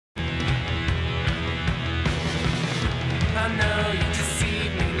know you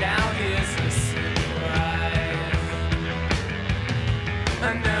deceived me, now here's the surprise.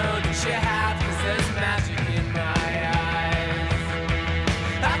 I know that you have, 'cause there's magic in my eyes.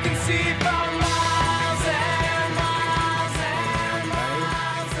 I can see for miles and miles and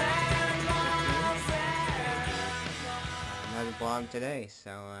miles and miles and miles. Another vlog today,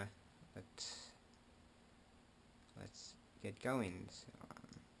 so let's get going.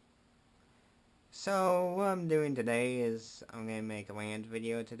 So what I'm doing today is I'm gonna make a land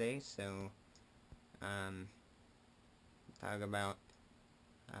video today. So talk about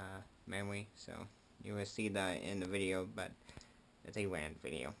memory. So you will see that in the video, but it's a land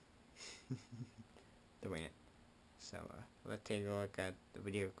video. The rant. So let's take a look at the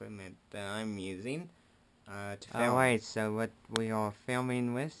video equipment that I'm using to film. Alright, so what we are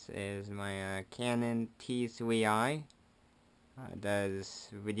filming with is my Canon T3i. Does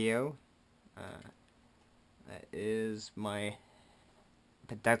video. That is my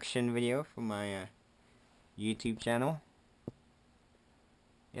production video for my YouTube channel.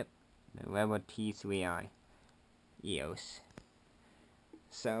 Yep, the Rebel T3i EOS.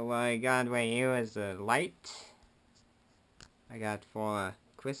 So what I got right here is a light I got for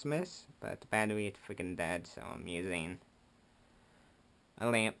Christmas, but the battery is freaking dead, so I'm using a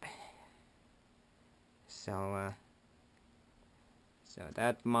lamp. So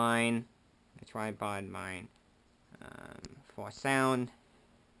that's mine, the tripod mine. For sound,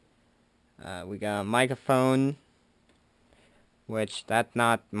 we got a microphone, which that's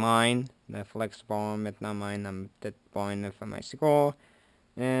not mine. The flexible arm, it's not mine. I'm just borrowing it from my school.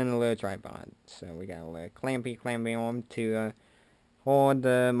 And a little tripod. So we got a little clampy arm to hold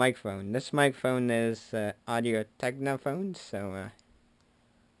the microphone. This microphone is audio technophone, so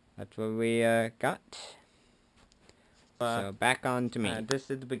that's what we got. So back on to me. This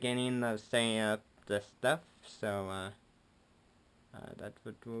is the beginning of setting up the stuff, so that's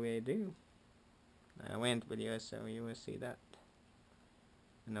what we do. I went video, so you will see that.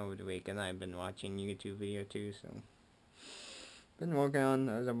 And over the weekend I've been watching YouTube video too, so been working on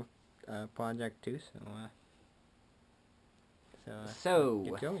other project too, so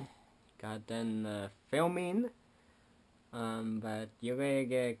get going. Got done filming, but you're gonna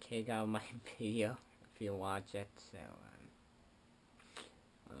get a kick out of my video if you watch it. So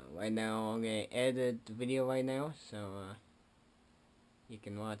right now I'm gonna edit the video right now, so you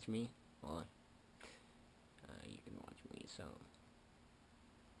can watch me, or you can watch me. So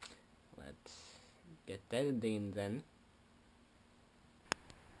let's get editing then.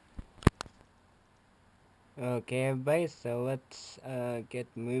 Okay everybody, so let's get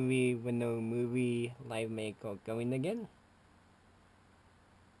movie window movie live maker going again.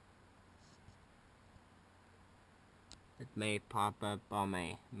 It may pop up on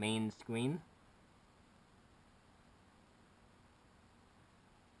my main screen.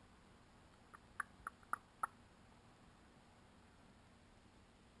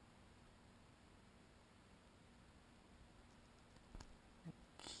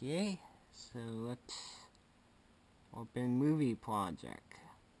 Okay, so let's open movie project.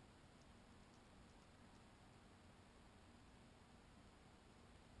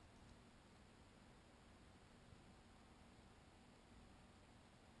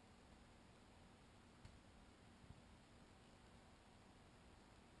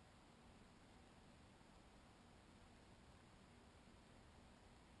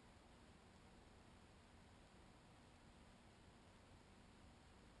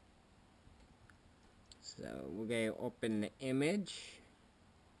 So we're gonna open the image.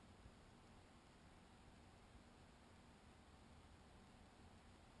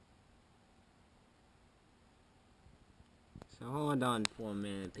 So hold on for a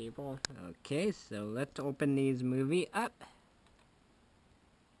minute, people. Okay, so let's open these movie up.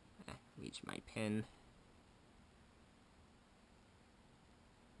 Reach my pen.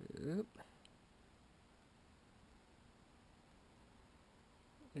 Oop.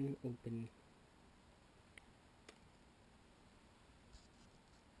 And open.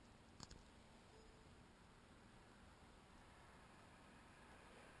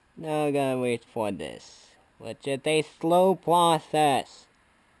 Now I gotta wait for this, which is a slow process.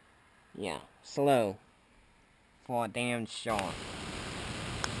 Yeah, slow. For damn sure.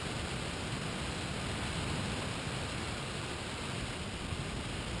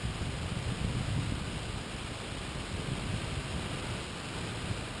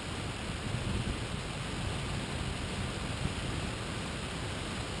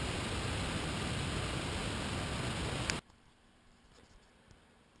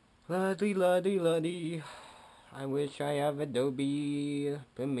 La-dee. I wish I have Adobe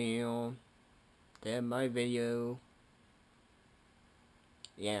Premiere. Did my video.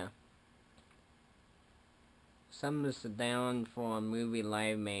 yeah. Thumbs down for Movie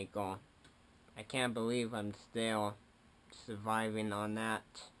Live Maker. I can't believe I'm still surviving on that.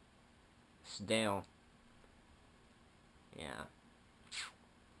 Still. Yeah.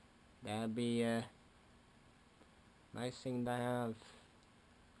 That'd be a nice thing to have.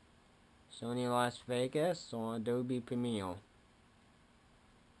 Sony Las Vegas or Adobe Premiere.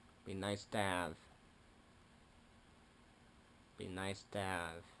 Be nice to have. Be nice to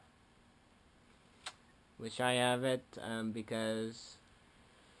have. Wish I have it, because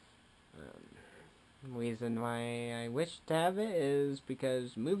reason why I wish to have it is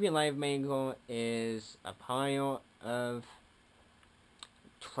because Movie Live Maker is a pile of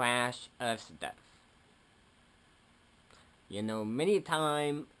trash of stuff. You know, many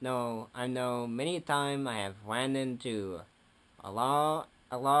time I have ran into a lot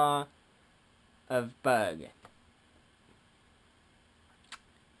of bug.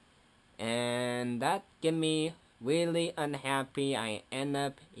 And that get me really unhappy. I end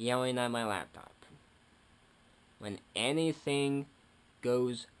up yelling at my laptop when anything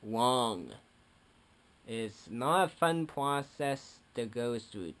goes wrong. It's not a fun process to go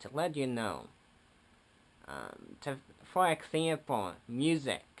through, to let you know. For example,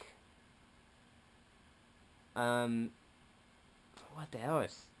 music. What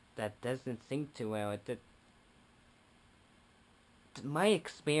else that doesn't sync too well? My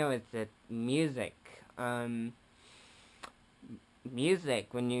experience with music, when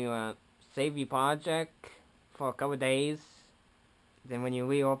you save your project for a couple days, then when you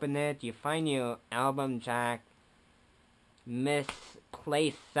reopen it, you find your album track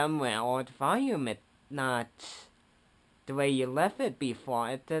misplaced somewhere, or the volume is not the way you left it before.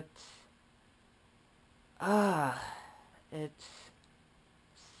 It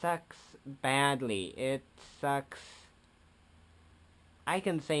sucks badly. It sucks. I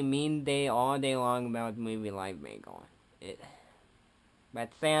can say mean day all day long about Movie Live Maker.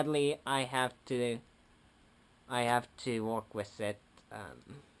 But sadly, I have to work with it.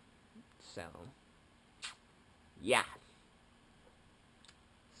 So yeah.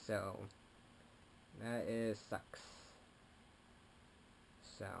 So that sucks.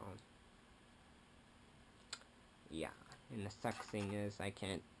 So yeah, and the sucks thing is I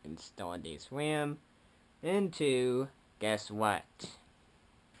can't install this RAM. And two, guess what?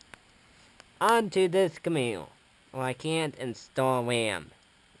 Onto this command. Well, I can't install RAM.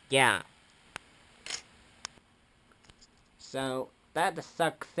 Yeah. So that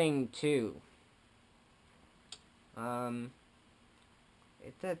sucks thing too. That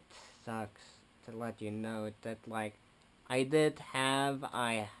sucks to let you know that, like, I did have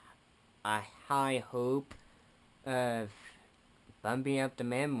a high hope of bumping up the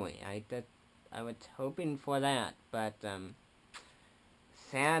memory. I was hoping for that, but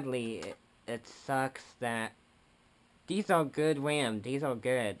sadly it sucks that these are good RAM. These are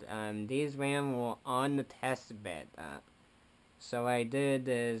good. These RAM were on the test bed. So I did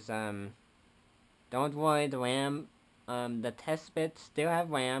is don't worry, the RAM. The test bits still have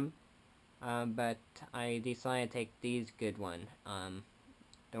RAM. But I decided to take these good one.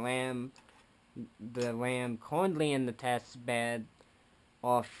 The RAM currently in the test bed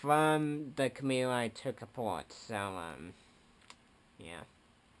are from the computer I took apart. So yeah.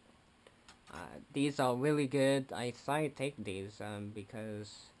 These are really good. I decided to take these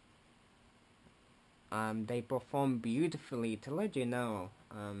because they perform beautifully. To let you know,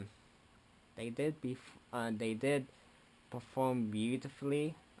 they did perform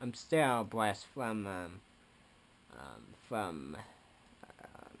beautifully. I'm still out of breath from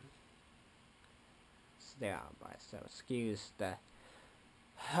still out of breath, so excuse the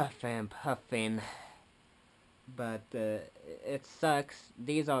huff and puffing. But it sucks.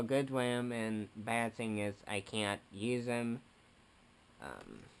 These are good RAM, and bad thing is I can't use them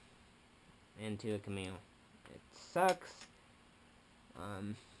into a command. It sucks.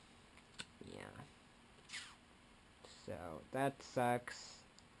 Yeah. So that sucks.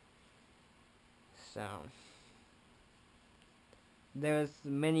 So there's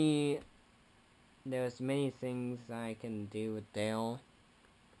many things I can do with Dell.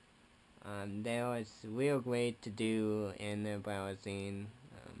 Dell is real great to do in the browsing.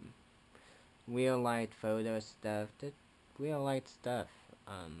 Real light photo stuff. Real light stuff.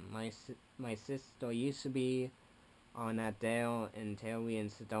 My sister used to be on that Dell until we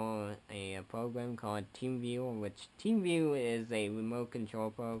installed a program called TeamViewer, which TeamViewer is a remote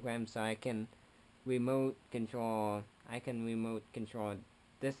control program, so I can remote control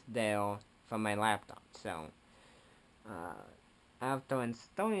this Dell from my laptop. So after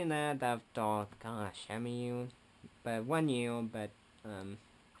installing that, after 1 year, but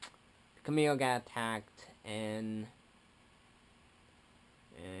Camille got attacked, and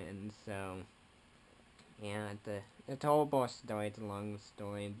so yeah, it's a horrible story. It's a long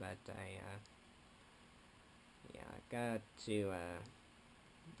story, but I got to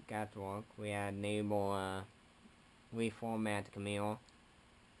work. We had enable reformat Camille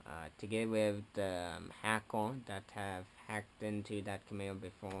to get rid of the hacker that have hacked into that Camille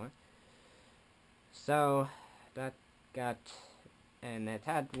before. So that got, and it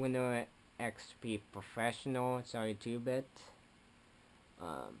had Windows XP Professional, sorry 2-bit,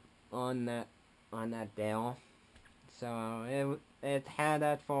 on that Dell. So it had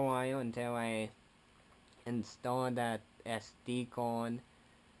that for a while until I installed that SD card.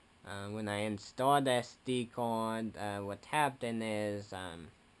 When I installed the SD card, what happened is,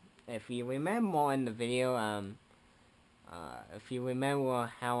 if you remember in the video, if you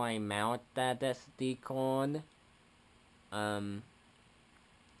remember how I mount that SD card,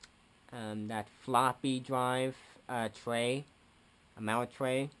 that floppy drive tray, a mount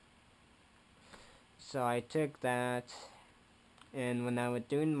tray. So I took that, and when I was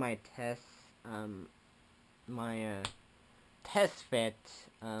doing my test, my test fit,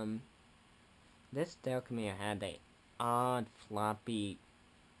 this Dell Camille had a odd floppy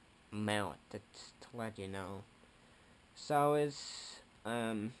mount, that's to let you know. So it's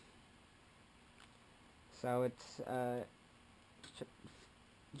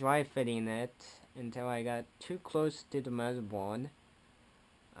dry fitting it until I got too close to the motherboard.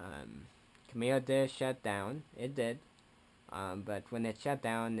 Camille did shut down, it did. But when it shut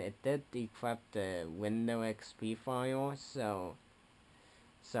down, it did decrypt the Windows XP file, so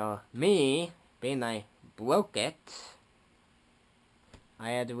me, being I broke it,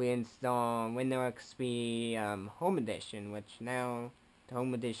 I had to reinstall Windows XP Home Edition, which now the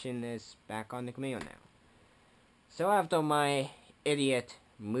Home Edition is back on the Camille now. So after my idiot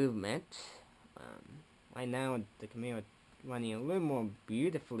movement, right now the Camille is running a little more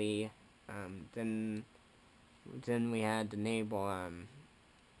beautifully than we had to enable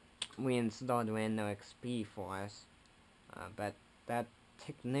we installed Windows XP for us, but that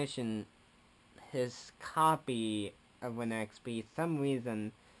technician, his copy of Windows XP, some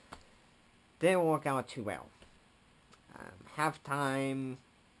reason didn't work out too well. Half time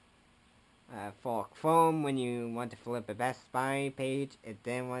for Chrome, when you want to flip a Best Buy page, it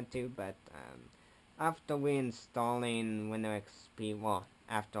didn't want to, but after reinstalling Windows XP, well,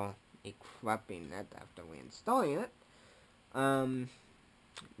 after equipping it, after reinstalling it,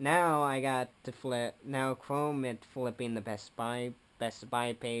 now I got to flip, now Chrome is flipping the Best Buy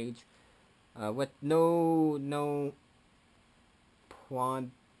page, with no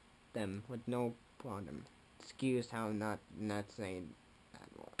problem, excuse how not saying that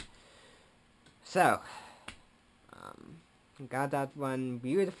word. So, got that one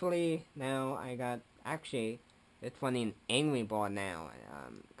beautifully. Now I got, actually, it's running Angry Bird now.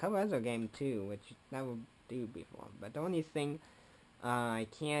 A couple other game too, which I will do before. But the only thing I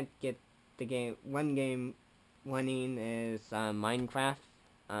can't get the one game running is Minecraft.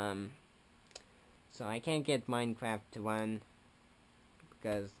 So I can't get Minecraft to run,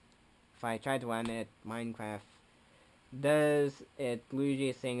 because if I try to run it, Minecraft does it lose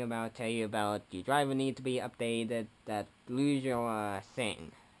your thing about, tell you about your driver need to be updated, that lose your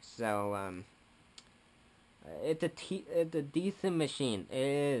thing. So it's a decent machine. It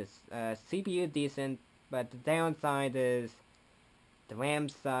is CPU decent, but the downside is the RAM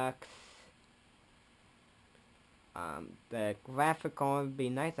sucks. The graphic card would be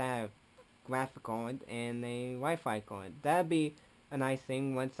nice to have graphic card and a Wi-Fi card. That'd be a nice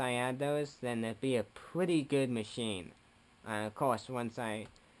thing. Once I add those, then it'd be a pretty good machine. Of course, once I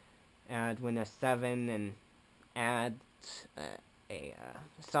add Windows 7 and add a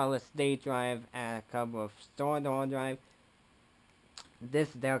solid state drive, add a couple of stored hard drive, this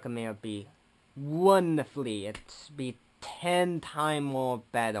Dell Camille would be wonderfully, it'd be 10 times more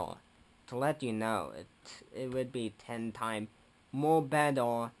better. To let you know, it would be 10 times more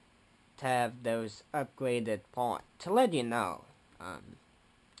better to have those upgraded parts. To let you know,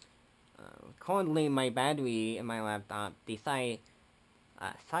 currently my battery in my laptop decided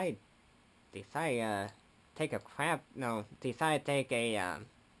take a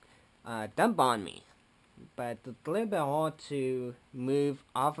dump on me. But it's a little bit hard to move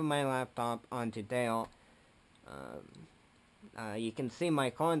off of my laptop onto Dell. You can see my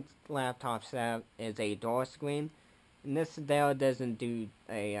current laptop setup is a door screen, and this Dell doesn't do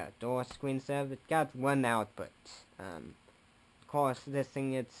a door screen setup. It's got one output. Of course, this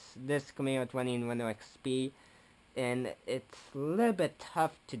Camille is running Windows XP, and it's a little bit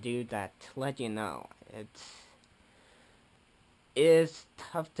tough to do that. To let you know, is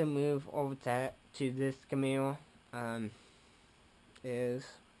tough to move over to this camera. Is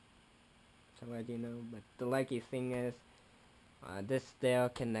so let you know, but the lucky thing is this still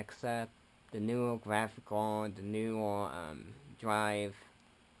can accept the newer graphic card, the newer drive.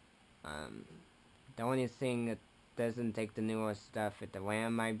 The only thing that doesn't take the newer stuff is the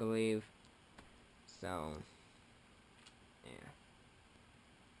RAM, I believe. So yeah,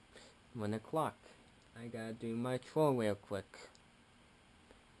 1 o'clock. I gotta do my chore real quick.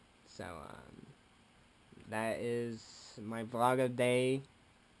 So that is my vlog of the day.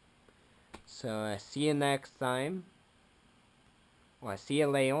 So see you next time, or see you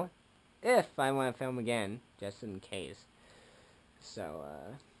later, if I want to film again, just in case. So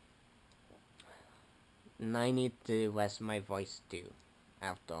and I need to rest my voice too,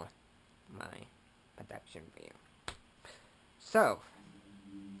 after my production video. So,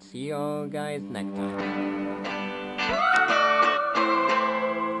 see you all guys next time.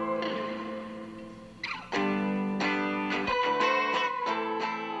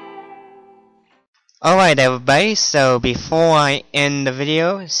 Alright everybody, so before I end the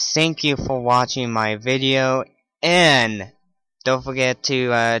video, thank you for watching my video, and don't forget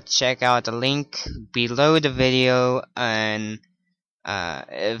to check out the link below the video, and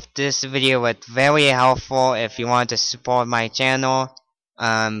if this video was very helpful, if you want to support my channel,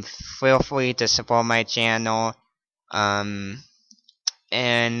 feel free to support my channel, and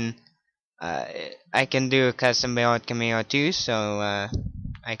I can do a custom build camera too, so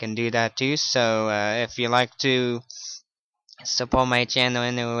I can do that too. So if you like to support my channel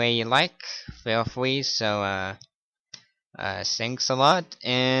any way you like, feel free. So thanks a lot,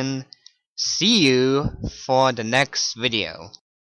 and see you for the next video.